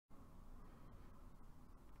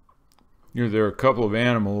You know, there are a couple of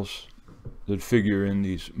animals that figure in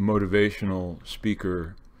these motivational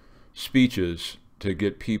speaker speeches to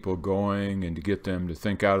get people going and to get them to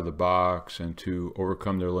think out of the box and to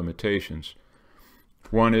overcome their limitations.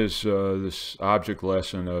 One is this object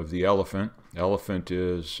lesson of the elephant. Elephant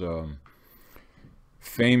is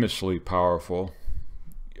famously powerful,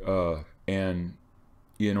 and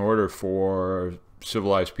in order for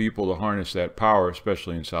civilized people to harness that power,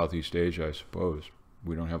 especially in Southeast Asia, I suppose,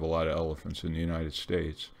 we don't have a lot of elephants in the United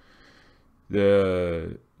States,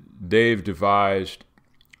 they've devised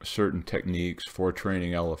certain techniques for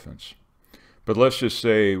training elephants. But let's just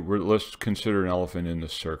say, let's consider an elephant in the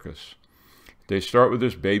circus. They start with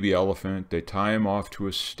this baby elephant, they tie him off to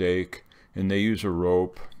a stake, and they use a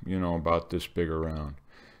rope, you know, about this big around.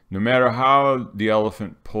 No matter how the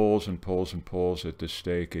elephant pulls and pulls and pulls at the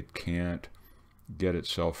stake, it can't get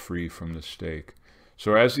itself free from the stake.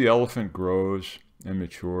 So as the elephant grows and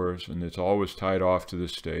matures, and it's always tied off to the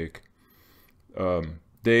stake, it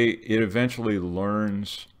eventually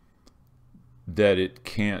learns that it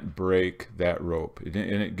can't break that rope, and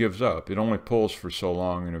it gives up. It only pulls for so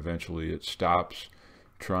long, and eventually it stops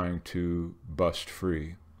trying to bust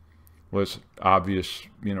free. Well, it's obvious,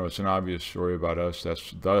 you know, it's an obvious story about us.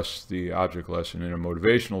 That's thus the object lesson in a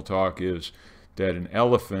motivational talk is that an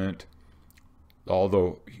elephant,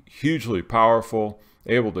 although hugely powerful,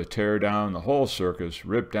 able to tear down the whole circus,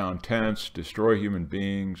 rip down tents, destroy human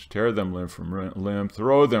beings, tear them limb from limb,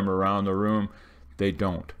 throw them around the room, they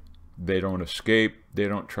don't. They don't escape. They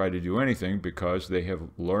don't try to do anything because they have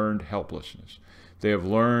learned helplessness. They have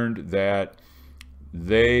learned that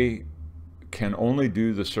they can only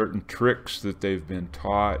do the certain tricks that they've been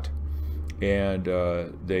taught, and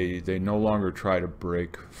they no longer try to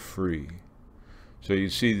break free. So you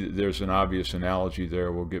see that there's an obvious analogy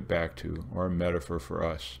there we'll get back to, or a metaphor for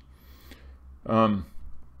us.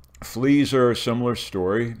 Fleas are a similar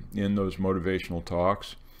story in those motivational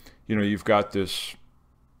talks. You know, you've got this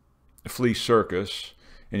flea circus,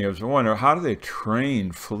 and you have to wonder, how do they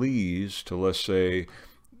train fleas to, let's say,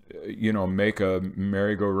 you know, make a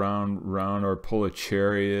merry-go-round or pull a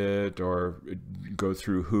chariot or go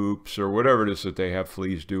through hoops or whatever it is that they have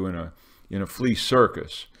fleas do in a flea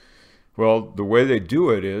circus. Well, the way they do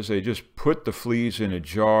it is they just put the fleas in a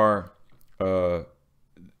jar.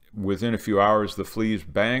 Within a few hours, the fleas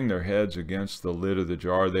bang their heads against the lid of the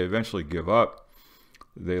jar. They eventually give up.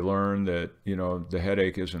 They learn that, you know, the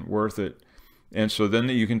headache isn't worth it. And so then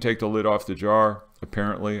you can take the lid off the jar,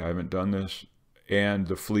 apparently. I haven't done this. And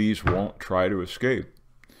the fleas won't try to escape.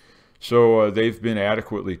 So they've been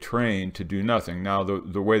adequately trained to do nothing. Now,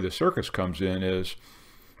 the way the circus comes in is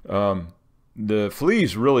the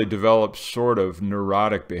fleas really develop sort of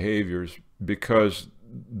neurotic behaviors because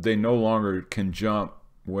they no longer can jump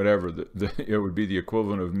whatever. It would be the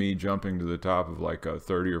equivalent of me jumping to the top of like a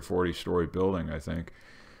 30 or 40-story building, I think.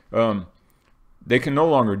 They can no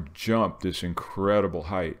longer jump this incredible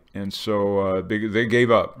height. And so they gave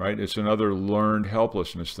up, right? It's another learned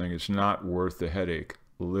helplessness thing. It's not worth the headache,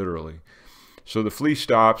 literally. So the flea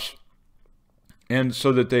stops, and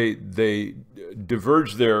so that they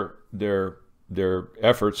diverge their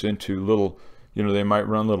efforts into little, you know, they might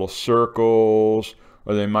run little circles,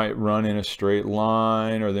 or they might run in a straight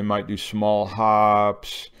line, or they might do small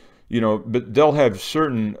hops, you know, but they'll have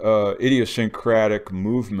certain idiosyncratic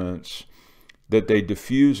movements that they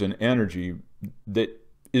diffuse an energy that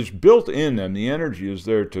is built in them. The energy is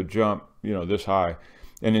there to jump, you know, this high,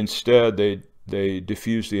 and instead they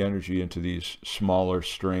diffuse the energy into these smaller,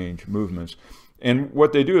 strange movements. And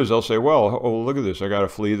what they do is they'll say, well, oh, look at this, I got a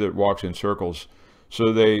flea that walks in circles.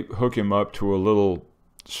 So they hook him up to a little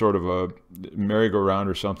sort of a merry-go-round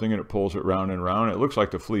or something, and it pulls it round and round. It looks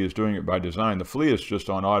like the flea is doing it by design. The flea is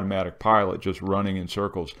just on automatic pilot, just running in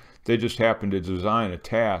circles. They just happen to design a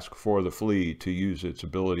task for the flea to use its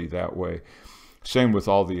ability that way. Same with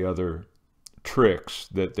all the other tricks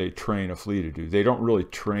that they train a flea to do. They don't really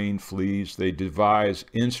train fleas. They devise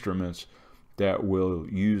instruments that will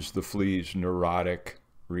use the flea's neurotic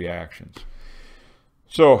reactions.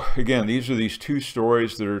 So again, these are these two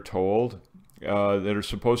stories that are told that are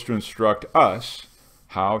supposed to instruct us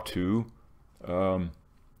how to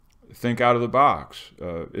think out of the box,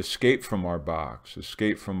 escape from our box,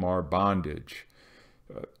 escape from our bondage,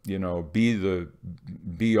 you know,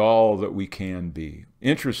 be all that we can be.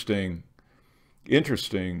 Interesting,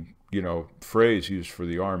 you know, phrase used for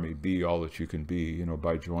the Army, be all that you can be, you know,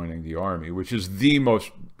 by joining the Army, which is the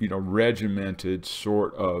most, you know, regimented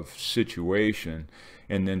sort of situation.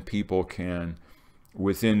 And then people can,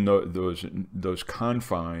 within those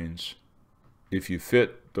confines, if you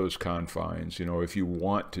fit those confines, you know, if you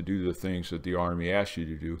want to do the things that the Army asks you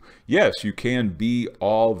to do. Yes, you can be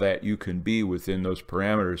all that you can be within those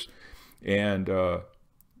parameters. And,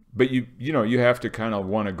 but you know, you have to kind of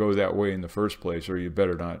want to go that way in the first place, or you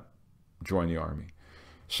better not join the Army.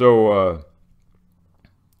 So,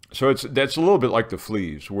 that's a little bit like the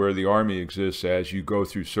fleas, where the Army exists as you go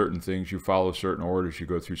through certain things, you follow certain orders, you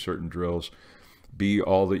go through certain drills, be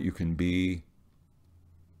all that you can be.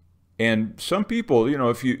 And some people, you know,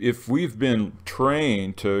 if we've been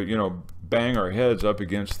trained to, you know, bang our heads up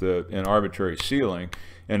against an arbitrary ceiling,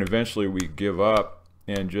 and eventually we give up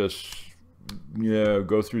and just, yeah,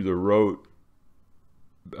 go through the rote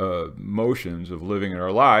motions of living in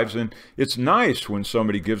our lives. And it's nice when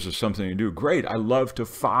somebody gives us something to do. Great, I love to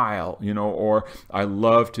file, you know, or I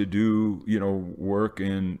love to do, you know, work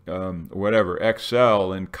in whatever,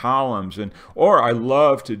 Excel and columns, or I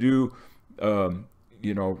love to do,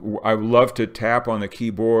 you know, I love to tap on the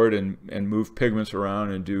keyboard and move pigments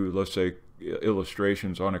around and do, let's say,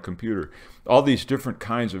 illustrations on a computer. All these different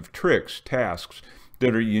kinds of tricks, tasks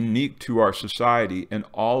that are unique to our society, and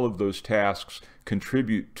all of those tasks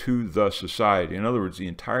contribute to the society. In other words, the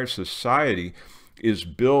entire society is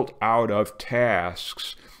built out of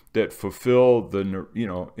tasks that fulfill the, you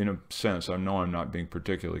know, in a sense, I know I'm not being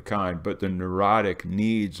particularly kind, but the neurotic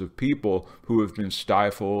needs of people who have been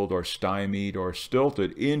stifled or stymied or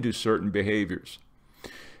stilted into certain behaviors.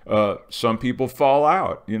 Some people fall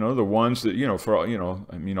out, you know, the ones that, you know, for, you know,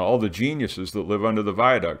 I mean, all the geniuses that live under the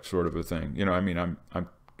viaduct, sort of a thing. You know, I mean,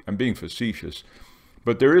 I'm being facetious,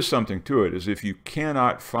 but there is something to it, is if you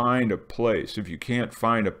cannot find a place, if you can't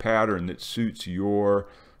find a pattern that suits your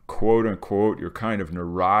quote unquote, your kind of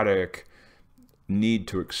neurotic need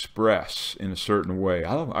to express in a certain way.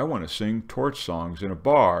 I want to sing torch songs in a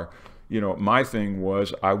bar. You know, my thing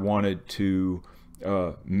was I wanted to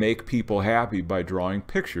make people happy by drawing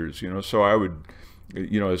pictures, you know, so I would,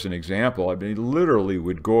 you know, as an example, I mean, literally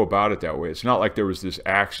would go about it that way. It's not like there was this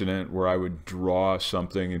accident where I would draw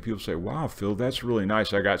something and people say, wow, Phil, that's really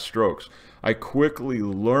nice, I got strokes. I quickly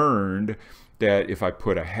learned that if I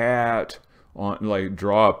put a hat on, like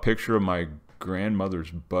draw a picture of my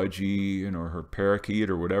grandmother's budgie, you know, her parakeet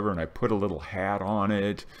or whatever, and I put a little hat on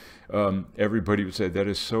it, everybody would say, that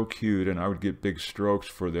is so cute, and I would get big strokes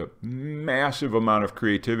for the massive amount of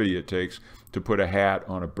creativity it takes to put a hat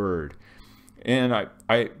on a bird. And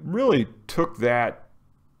I really took that,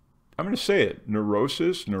 I'm going to say it,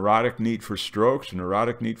 neurosis, neurotic need for strokes,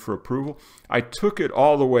 neurotic need for approval, I took it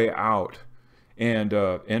all the way out and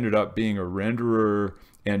ended up being a renderer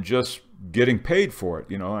and just getting paid for it.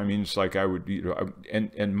 You know, I mean, it's like I would, you know,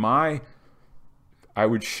 I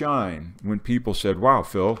would shine when people said, wow,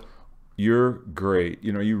 Phil, you're great.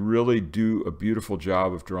 You know, you really do a beautiful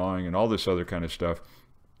job of drawing and all this other kind of stuff.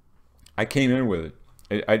 I came in with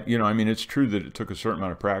it. You know, I mean, it's true that it took a certain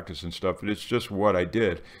amount of practice and stuff, but it's just what I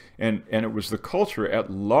did. And it was the culture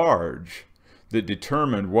at large that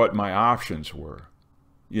determined what my options were.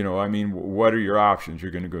 You know, I mean, what are your options?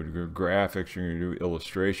 You're going to go to graphics, you're going to do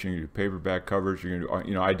illustration, you're going to do paperback covers, you're going to do,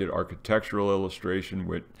 you know, I did architectural illustration,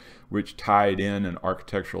 which tied in an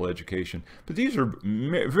architectural education. But these are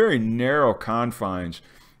very narrow confines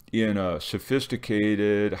in a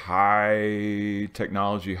sophisticated, high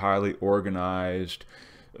technology, highly organized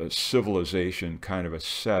civilization kind of a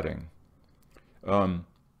setting. And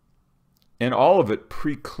all of it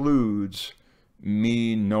precludes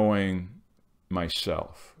me knowing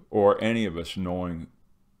myself, or any of us knowing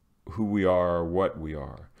who we are or what we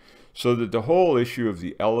are. So that the whole issue of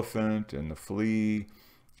the elephant and the flea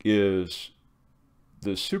is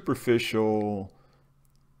the superficial,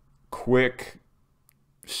 quick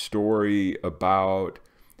story about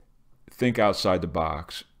think outside the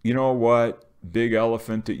box. You know what, big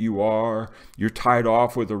elephant that you are, you're tied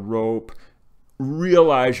off with a rope,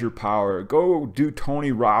 realize your power, go do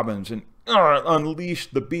Tony Robbins and unleash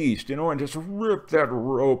the beast, you know, and just rip that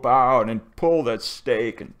rope out and pull that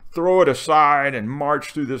stake and throw it aside and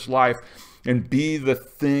march through this life and be the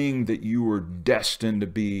thing that you were destined to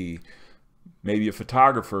be. Maybe a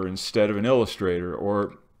photographer instead of an illustrator,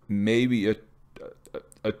 or maybe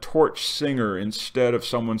a torch singer instead of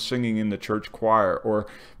someone singing in the church choir, or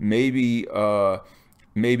maybe a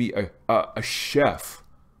chef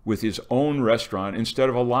with his own restaurant instead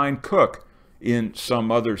of a line cook in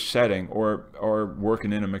some other setting, or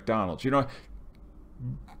working in a McDonald's. You know,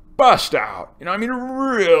 bust out. You know, I mean,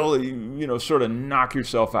 really, you know, sort of knock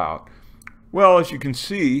yourself out. Well, as you can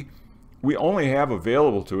see, we only have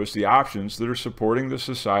available to us the options that are supporting the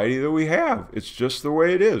society that we have. It's just the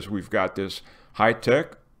way it is. We've got this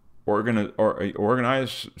high-tech,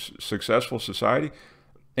 organized, successful society,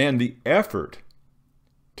 and the effort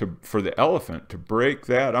for the elephant to break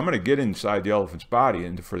that, I'm going to get inside the elephant's body,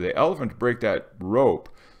 and for the elephant to break that rope,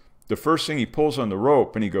 the first thing he pulls on the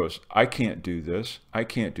rope and he goes, I can't do this. I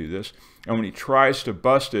can't do this. And when he tries to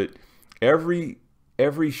bust it, every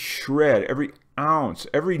shred, every ounce,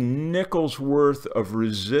 every nickel's worth of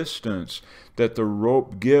resistance that the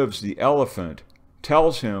rope gives the elephant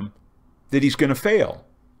tells him that he's going to fail.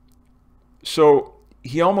 So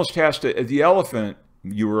he almost has to, the elephant,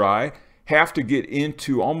 you or I, have to get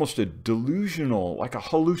into almost a delusional, like a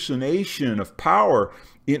hallucination of power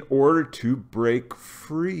in order to break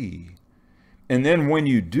free. And then when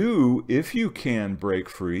you do, if you can break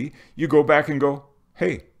free, you go back and go,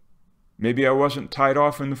 hey, maybe I wasn't tied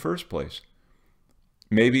off in the first place.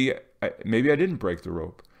 Maybe I didn't break the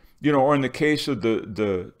rope. You know, or in the case of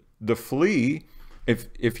the flea,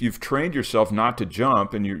 if you've trained yourself not to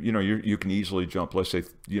jump, and you can easily jump, let's say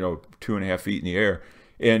 2.5 feet in the air,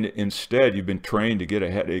 and instead you've been trained to get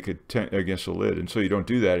a headache against the lid, and so you don't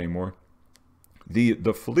do that anymore.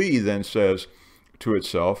 The flea then says to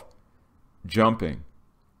itself, jumping.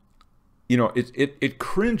 It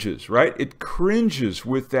cringes, right? It cringes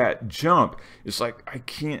with that jump. It's like, I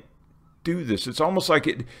can't do this. It's almost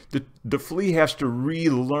like the flea has to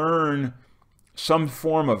relearn some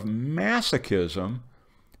form of masochism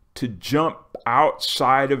to jump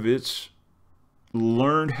outside of its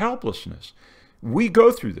learned helplessness. We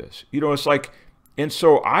go through this. It's like, and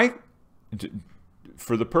so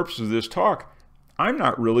for the purpose of this talk, I'm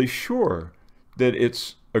not really sure that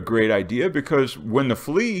it's a great idea, because when the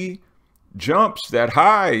flea jumps that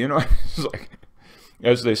high, it's like,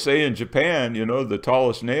 as they say in Japan, the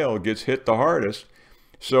tallest nail gets hit the hardest.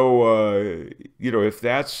 So, if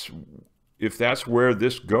that's where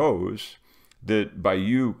this goes, that by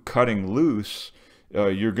you cutting loose,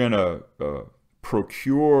 you're going to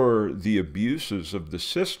procure the abuses of the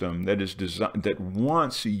system that is designed, that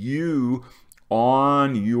wants you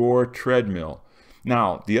on your treadmill.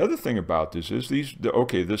 Now, the other thing about this is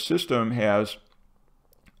the system has,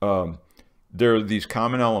 there are these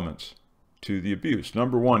common elements to the abuse.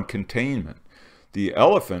 Number one, containment. The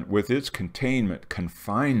elephant, with its confinement,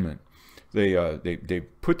 they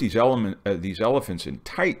put these elephants in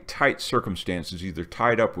tight circumstances, either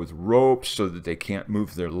tied up with ropes so that they can't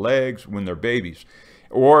move their legs when they're babies,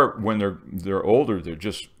 or when they're older, they're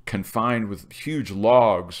just confined with huge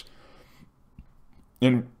logs.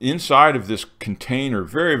 And inside of this container,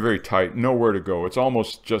 very, very tight, nowhere to go. It's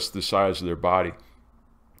almost just the size of their body.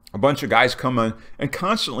 A bunch of guys come in and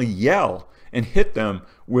constantly yell and hit them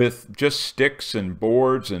with just sticks and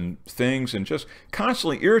boards and things, and just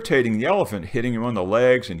constantly irritating the elephant, hitting him on the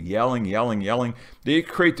legs and yelling. They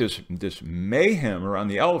create this mayhem around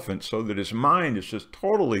the elephant so that his mind is just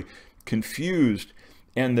totally confused,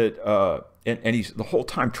 and that and he's the whole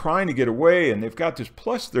time trying to get away. And they've got this,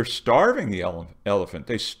 plus they're starving the elephant.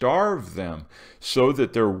 They starve them so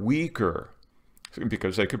that they're weaker,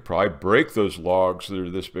 because they could probably break those logs that are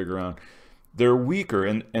this big around. They're weaker,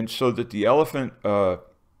 and so that the elephant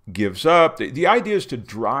gives up. The idea is to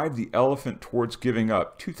drive the elephant towards giving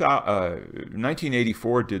up.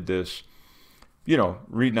 1984 did this. Read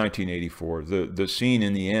 1984. The scene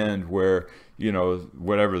in the end where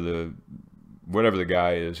whatever the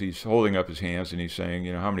guy is, he's holding up his hands and he's saying,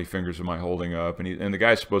 how many fingers am I holding up? And the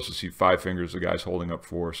guy's supposed to see 5 fingers. The guy's holding up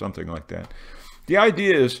 4, something like that. The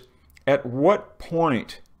idea is, at what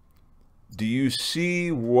point do you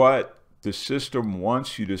see what the system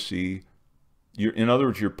wants you to see? In other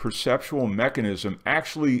words, your perceptual mechanism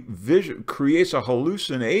actually creates a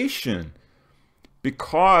hallucination,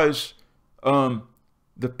 because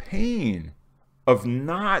the pain of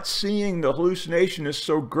not seeing the hallucination is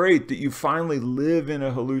so great that you finally live in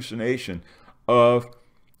a hallucination of,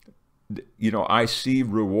 I see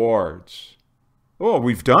rewards. Oh,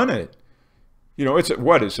 we've done it.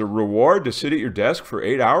 It's a reward to sit at your desk for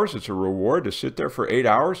 8 hours. It's a reward to sit there for 8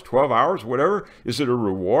 hours, 12 hours, whatever. Is it a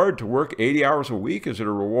reward to work 80 hours a week? Is it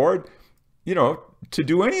a reward, to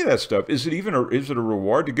do any of that stuff? Is it a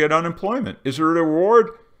reward to get unemployment? Is it a reward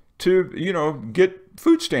to, get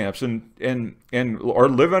food stamps or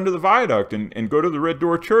live under the viaduct and go to the Red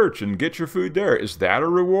Door Church and get your food there? Is that a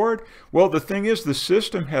reward? Well, the thing is, the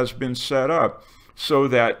system has been set up so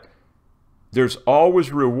that there's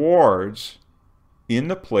always rewards in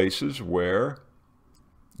the places where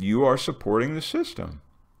you are supporting the system.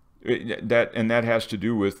 That has to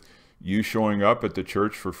do with you showing up at the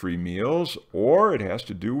church for free meals, or it has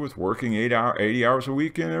to do with working 80 hours a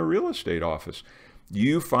week in a real estate office.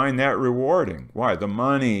 You find that rewarding. Why? The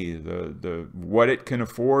money, the what it can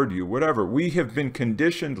afford you, whatever. We have been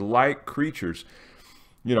conditioned like creatures.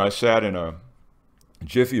 I sat in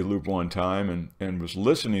Jiffy Lube one time and was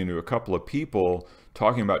listening to a couple of people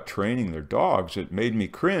talking about training their dogs. It made me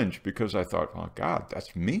cringe because I thought, oh God,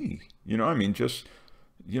 that's me. You know, I mean, just,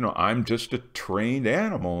 you know, I'm just a trained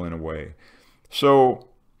animal in a way. So,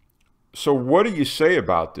 so what do you say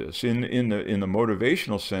about this? In the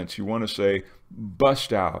motivational sense, you want to say,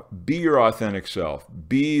 bust out, be your authentic self,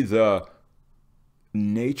 be the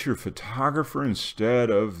nature photographer instead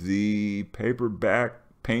of the paperback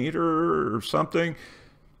painter or something.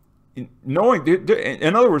 Knowing,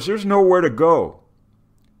 in other words, there's nowhere to go.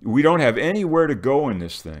 We don't have anywhere to go in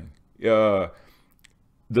this thing. The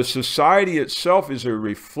society itself is a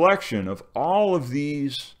reflection of all of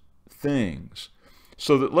these things.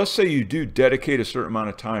 So that, let's say you do dedicate a certain amount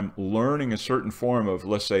of time learning a certain form of,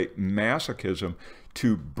 let's say, masochism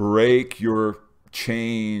to break your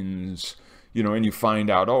chains, you know, and you find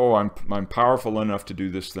out, oh, I'm powerful enough to do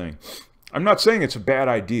this thing. I'm not saying it's a bad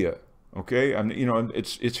idea, okay? You know,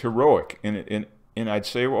 it's heroic, and I'd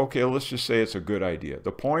say, well, okay, let's just say it's a good idea.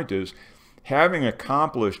 The point is, having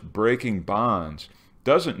accomplished breaking bonds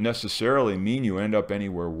doesn't necessarily mean you end up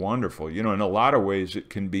anywhere wonderful. You know, in a lot of ways, it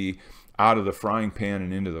can be out of the frying pan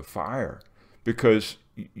and into the fire, because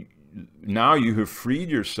now you have freed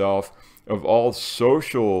yourself of all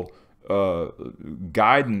social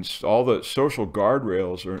guidance. All the social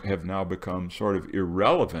guardrails have now become sort of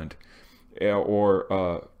irrelevant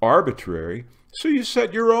or arbitrary. So you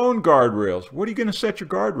set your own guardrails. What are you going to set your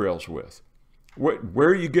guardrails with? Where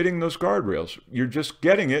are you getting those guardrails? You're just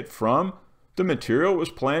getting it from the material that was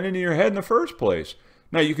planted in your head in the first place.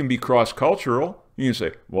 Now you can be cross-cultural. You can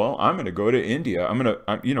say, well, I'm going to go to India.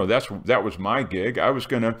 You know, that was my gig. I was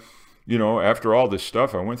going to, you know, after all this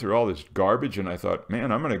stuff, I went through all this garbage, and I thought,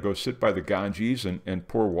 man, I'm going to go sit by the Ganges and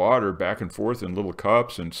pour water back and forth in little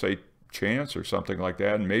cups and say chants or something like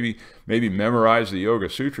that, and maybe memorize the Yoga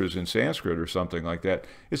Sutras in Sanskrit or something like that.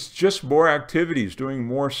 It's just more activities, doing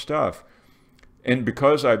more stuff. And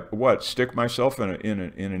because I stick myself in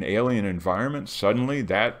an alien environment, suddenly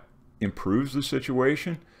that improves the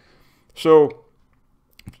situation. So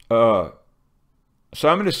I'm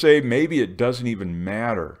going to say maybe it doesn't even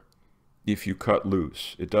matter if you cut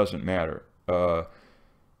loose. It doesn't matter.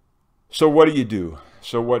 So what do you do?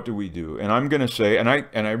 So what do we do? And I'm going to say, and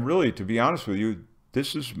I really, to be honest with you,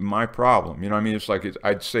 this is my problem. You know, I mean, it's like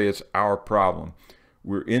I'd say it's our problem.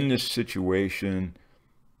 We're in this situation.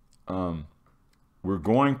 We're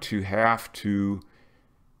going to have to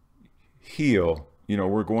heal. You know,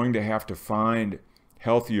 we're going to have to find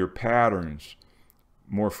healthier patterns,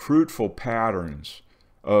 more fruitful patterns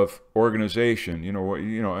of organization. You know,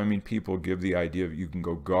 I mean, people give the idea of you can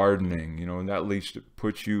go gardening, you know, and that at least it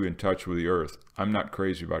puts you in touch with the earth. I'm not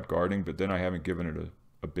crazy about gardening, but then I haven't given it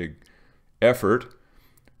a big effort.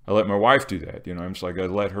 I let my wife do that. You know, I'm just like, I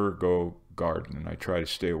let her go garden, and I try to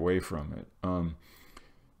stay away from it.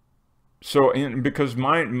 Because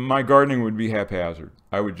my gardening would be haphazard.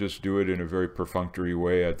 I would just do it in a very perfunctory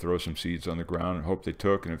way. I'd throw some seeds on the ground and hope they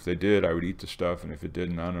took, and if they did, I would eat the stuff, and if it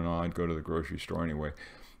didn't, I don't know, I'd go to the grocery store anyway.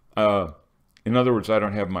 In other words, I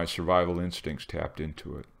don't have my survival instincts tapped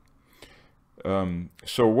into it.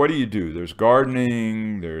 So what do you do? There's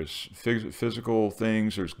gardening, there's physical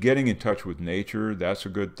things, there's getting in touch with nature. That's a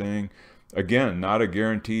good thing. Again, not a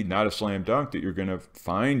guaranteed, not a slam dunk that you're going to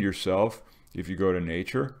find yourself if you go to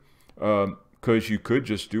nature. Because you could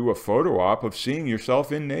just do a photo op of seeing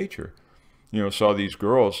yourself in nature. You know, saw these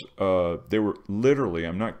girls, they were literally,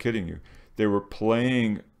 I'm not kidding you, they were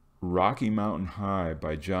playing Rocky Mountain High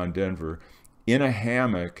by John Denver in a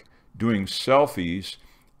hammock doing selfies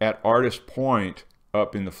at Artist Point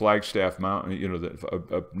up in the Flagstaff Mountain, you know,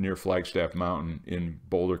 up near Flagstaff Mountain in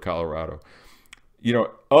Boulder, Colorado. You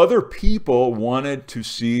know, other people wanted to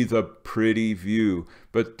see the pretty view,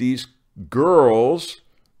 but these girls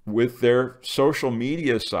with their social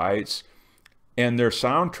media sites and their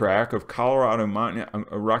soundtrack of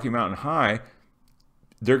Rocky Mountain High,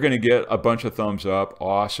 they're going to get a bunch of thumbs up,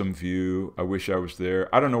 awesome view, I wish I was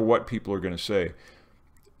there. I don't know what people are going to say.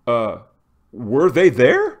 Were they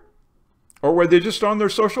there? Or were they just on their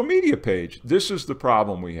social media page? This is the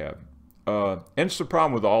problem we have. And it's the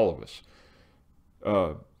problem with all of us.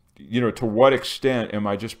 You know, to what extent am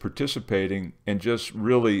I just participating and just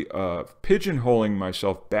really pigeonholing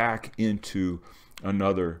myself back into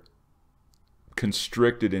another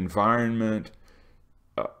constricted environment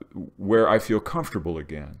where I feel comfortable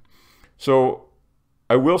again? So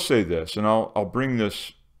I will say this, and I'll bring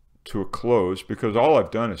this to a close, because all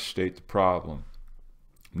I've done is state the problem.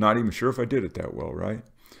 I'm not even sure if I did it that well, right?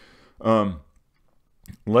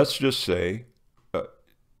 Let's just say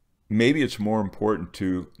maybe it's more important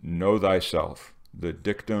to know thyself, the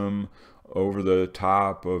dictum over the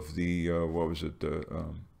top of the what was it,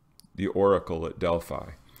 the oracle at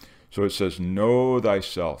Delphi. So it says, know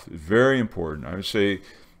thyself. It's very important. I would say,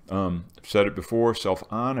 I've said it before,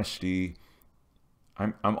 self-honesty,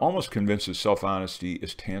 I'm almost convinced that self-honesty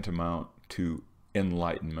is tantamount to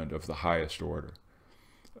enlightenment of the highest order.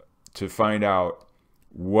 To find out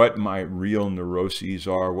what my real neuroses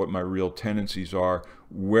are, what my real tendencies are,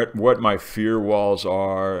 what my fear walls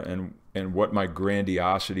are, and what my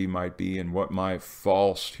grandiosity might be, and what my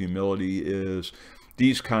false humility is,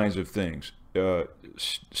 these kinds of things.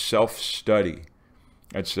 Self-study,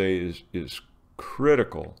 I'd say, is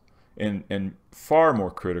critical, and far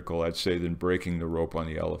more critical, I'd say, than breaking the rope on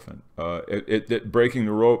the elephant. Breaking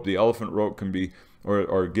the rope, the elephant rope can be,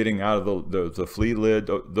 or getting out of the flea lid,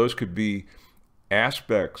 those could be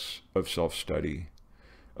aspects of self-study.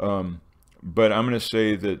 But I'm going to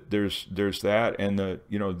say that there's that, and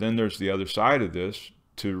then there's the other side of this.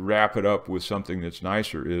 To wrap it up with something that's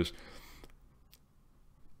nicer is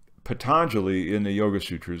Patanjali in the Yoga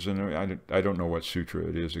Sutras, and I don't know what sutra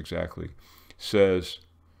it is exactly, says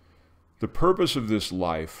the purpose of this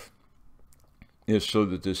life is so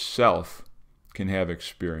that this self can have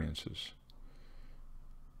experiences.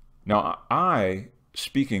 Now,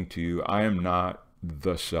 speaking to you, I am not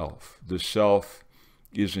the self. The self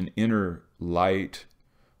is an inner light.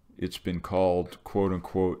 It's been called, quote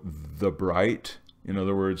unquote, the bright. In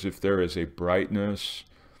other words, if there is a brightness,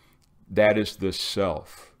 that is the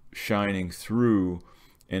self shining through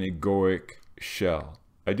an egoic shell.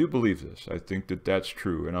 I do believe this. I think that that's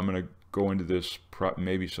true. And I'm going to go into this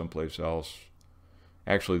maybe someplace else.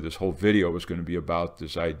 Actually, this whole video was going to be about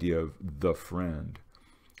this idea of the friend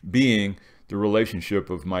being the relationship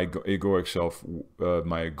of my egoic self,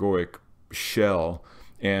 my egoic shell,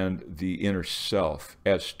 and the inner self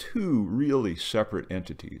as two really separate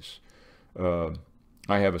entities.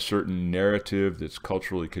 I have a certain narrative that's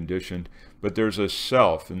culturally conditioned, but there's a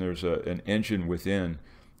self and there's an engine within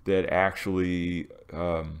that actually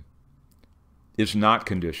is not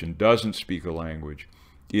conditioned, doesn't speak a language,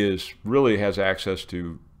 really has access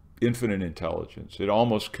to infinite intelligence. It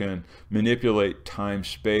almost can manipulate time,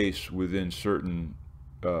 space within certain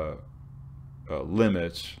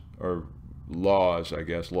limits, or laws, I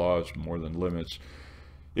guess, laws more than limits.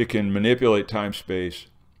 It can manipulate time, space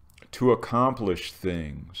to accomplish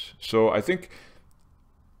things. So I think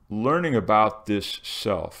learning about this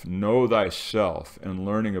self, know thyself, and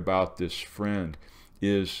learning about this friend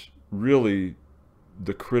is really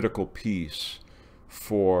the critical piece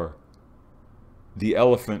for the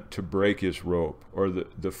elephant to break his rope, or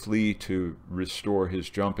the flea to restore his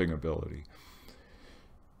jumping ability.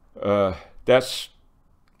 That's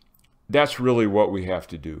really what we have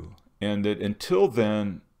to do. And that until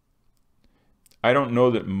then, I don't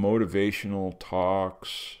know that motivational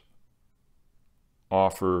talks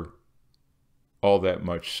offer all that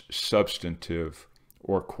much substantive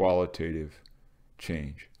or qualitative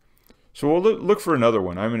change. So we'll look for another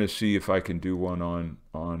one. I'm going to see if I can do one on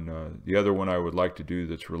the other one I would like to do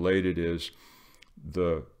that's related is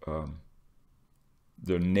the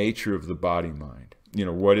nature of the body-mind.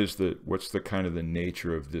 What's the kind of the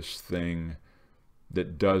nature of this thing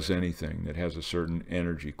that does anything, that has a certain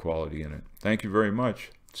energy quality in it. Thank you very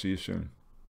much. See you soon.